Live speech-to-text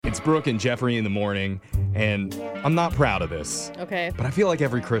It's Brooke and Jeffrey in the morning, and I'm not proud of this. Okay. But I feel like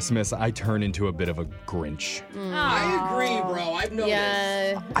every Christmas I turn into a bit of a Grinch. I agree, bro. I've noticed.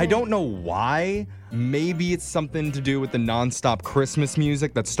 Yeah. I don't know why. Maybe it's something to do with the nonstop Christmas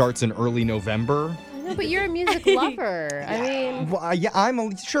music that starts in early November. No, but you're a music lover. I mean,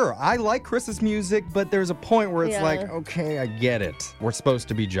 Well, sure. I like Christmas music, but there's a point where it's Yeah. like, okay, I get it. We're supposed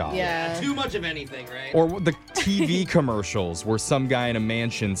to be jolly. yeah. Too much of anything, right? Or the TV commercials where some guy in a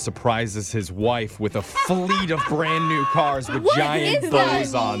mansion surprises his wife with a fleet of brand new cars with giant is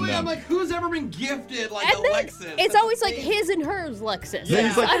bows that? on I'm them. like, who's ever been gifted like And a then Lexus? it's That's always the like thing. his and hers Lexus. Yeah,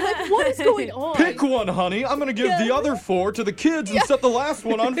 he's like, I'm like, what is going on? Pick one, honey. I'm going to give the other 4 to the kids and set the last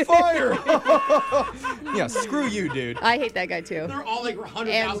one on fire. Yeah, screw you, dude. I hate that guy too. They're all like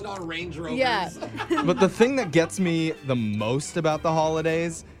 $100,000 Range Rovers. Yeah. But the thing that gets me the most about the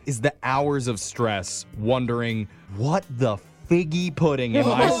holidays is the hours of stress wondering what the figgy pudding am I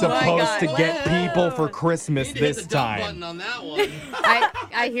Oh my supposed God. to get people for Christmas You need to hit this the dump time. button on that one.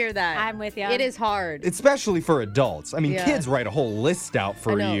 I hear that. I'm with you. It is hard. Especially for adults. I mean, Yeah. kids write a whole list out I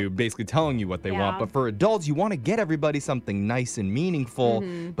for know. you, basically telling you what they want. Yeah. But for adults, you want to get everybody something nice and meaningful.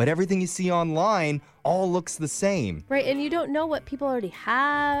 Mm-hmm. But everything you see online all looks the same. Right, and you don't know what people already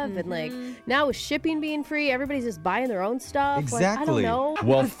have, and like now with shipping being free, everybody's just buying their own stuff. Exactly. Like, I don't know.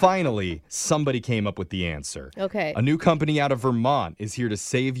 Well, finally, somebody came up with the answer. Okay. A new company out of Vermont is here to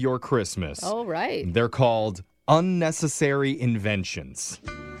save your Christmas. Oh, right. They're called Unnecessary Inventions.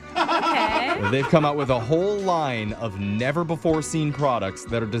 Okay. They've come out with a whole line of never-before-seen products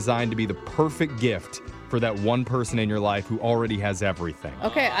that are designed to be the perfect gift for that one person in your life who already has everything.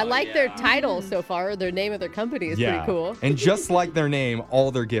 Okay, I like their title so far. Their name of their company is pretty cool. And just like their name,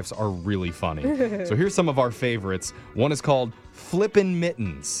 all their gifts are really funny. So here's some of our favorites. One is called Flippin'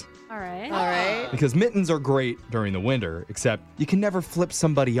 Mittens. All right. All right. Because mittens are great during the winter, except you can never flip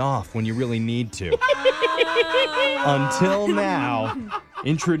somebody off when you really need to. Until now,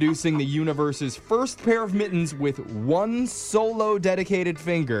 introducing the universe's first pair of mittens with one solo dedicated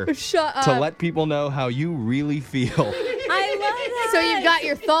finger Shut up. to let people know how you really feel. I love that. So you've got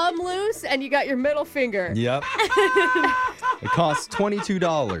your thumb loose and you got your middle finger. Yep. It costs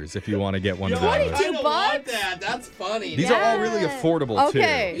 $22 if you want to get one of those. I 22 don't want bucks? that. That's funny. These are all really affordable,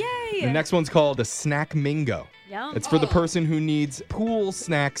 Okay. too. Yay. The next one's called the Snack Mingo. Yum. It's for the person who needs pool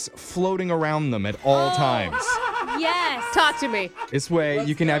snacks floating around them at all times. Yes. Talk to me. This way, Let's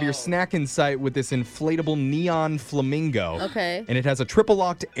you can have your go. snack in sight with this inflatable neon flamingo. Okay. And it has a triple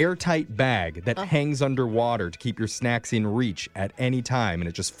locked airtight bag that hangs underwater to keep your snacks in reach at any time. And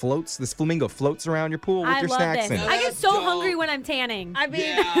it just floats, this flamingo floats around your pool with I your love snacks this. in it. I get That's so dope. hungry when I'm tanning. I mean,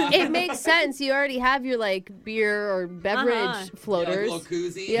 Yeah. it makes sense. You already have your like beer or beverage Uh-huh. floaters. Yeah, like a little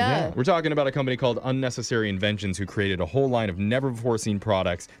koozie. Yeah. We're talking about a company called Unnecessary Inventions who created a whole line of never-before-seen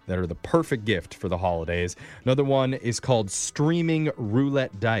products that are the perfect gift for the holidays. Another one is called Streaming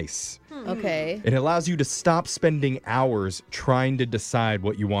Roulette Dice. Okay. It allows you to stop spending hours trying to decide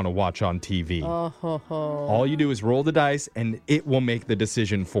what you want to watch on TV. Oh, ho, ho. All you do is roll the dice, and it will make the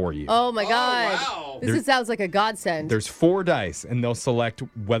decision for you. Oh my God. wow. This sounds like a godsend. There's 4 dice, and they'll select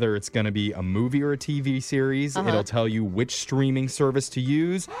whether it's going to be a movie or a TV series. It'll tell you which streaming service to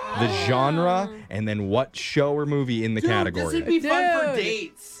use, the genre, and then what show or movie in the This category. would be fun for Dude.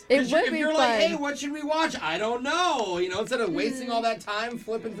 dates. It 'Cause would if be you're like, fun. hey, what should we watch? I don't know. You know, instead of wasting all that time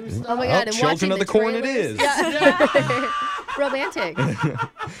flipping through stuff. Oh my Oh, God. And Children watching of the Corn it trailers. is. Yeah. Romantic.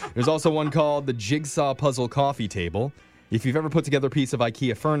 There's also one called the Jigsaw Puzzle Coffee Table. If you've ever put together a piece of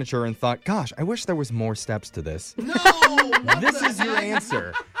IKEA furniture and thought, gosh, I wish there was more steps to this, No. What this the is your heck?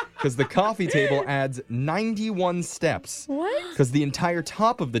 answer. Because the coffee table adds 91 steps. What? Because the entire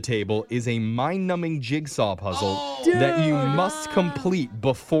top of the table is a mind-numbing jigsaw puzzle Oh, that you must complete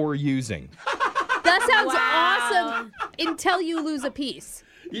before using. That sounds Wow. awesome until you lose a piece.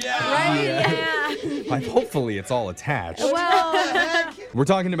 Yeah. Right? Yeah. Hopefully it's all attached. Well, We're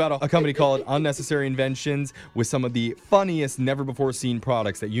talking about a company called Unnecessary Inventions with some of the funniest, never-before-seen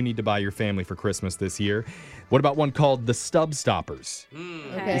products that you need to buy your family for Christmas this year. What about one called the Stub Stoppers?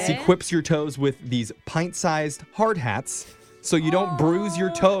 This Okay. equips your toes with these pint-sized hard hats so you don't bruise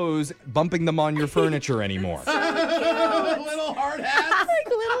your toes bumping them on your furniture anymore. Little hard hats. like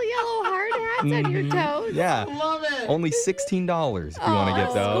little yellow hard hats on your toes. Yeah. Love it. Only $16 if you want to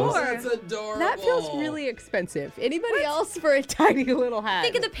get those. score. That's adorable. That feels really expensive. Anybody else for a tiny little hat?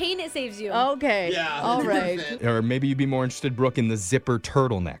 Think of the pain it saves you. Okay. Yeah. All that's right. perfect. Or maybe you'd be more interested, Brooke, in the zipper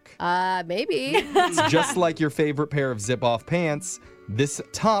turtleneck. Maybe. It's just like your favorite pair of zip-off pants, This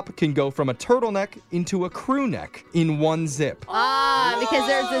top can go from a turtleneck into a crew neck in one zip. Because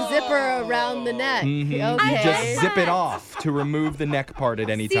there's a zipper around the neck. Mhm. Okay. You just zip it off to remove the neck part at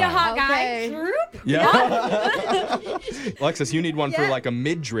any See a time. hot Okay. guy? Troop? Yeah. Alexis, you need one for like a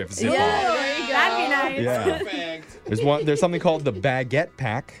midriff zip Yeah, off. there you go. That'd be nice. Yeah. Perfect. There's something called the baguette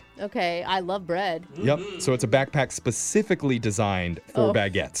pack. Okay, I love bread. Yep. So it's a backpack specifically designed for Oh.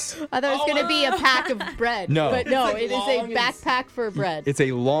 baguettes. I thought it was going to be a pack of bread. No. But no, It's like it is long a and- backpack for bread. It's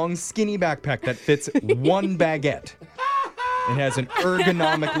a long, skinny backpack that fits one baguette. It has an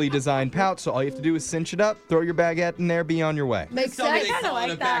ergonomically designed pouch, so all you have to do is cinch it up, throw your baguette in there, be on your way. Makes Somebody sense. call it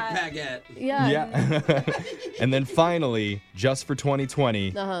like a that. backpacket. Yeah. Yeah. And then finally, just for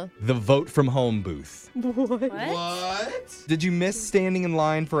 2020, Uh-huh. the Vote from Home booth. What? What? Did you miss standing in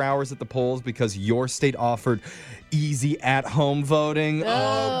line for hours at the polls because your state offered easy at-home voting?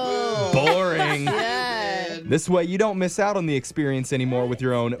 Oh. Boring. Yeah. This way, you don't miss out on the experience anymore with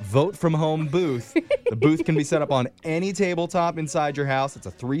your own Vote from Home booth. The booth can be set up on any tabletop inside your house. It's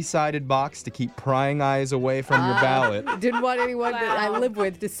a 3-sided box to keep prying eyes away from your ballot. Didn't want anyone that I live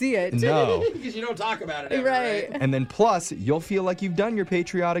with to see it. No. Because you don't talk about it ever, Right. And then plus, you'll feel like you've done your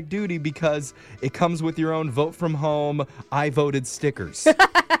patriotic duty because it comes with your own Vote from Home, I voted stickers.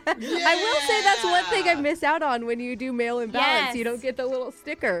 I will say that's one thing I miss out on when you do mail-in ballots. Yes. You don't get the little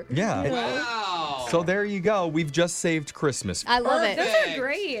sticker. Yeah. Wow. So there you go. We've just saved Christmas. I love it. Those Perfect. are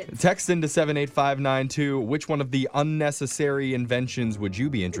great. Text into 78592. Which one of the unnecessary inventions would you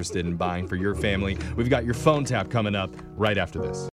be interested in buying for your family? We've got your phone tap coming up right after this.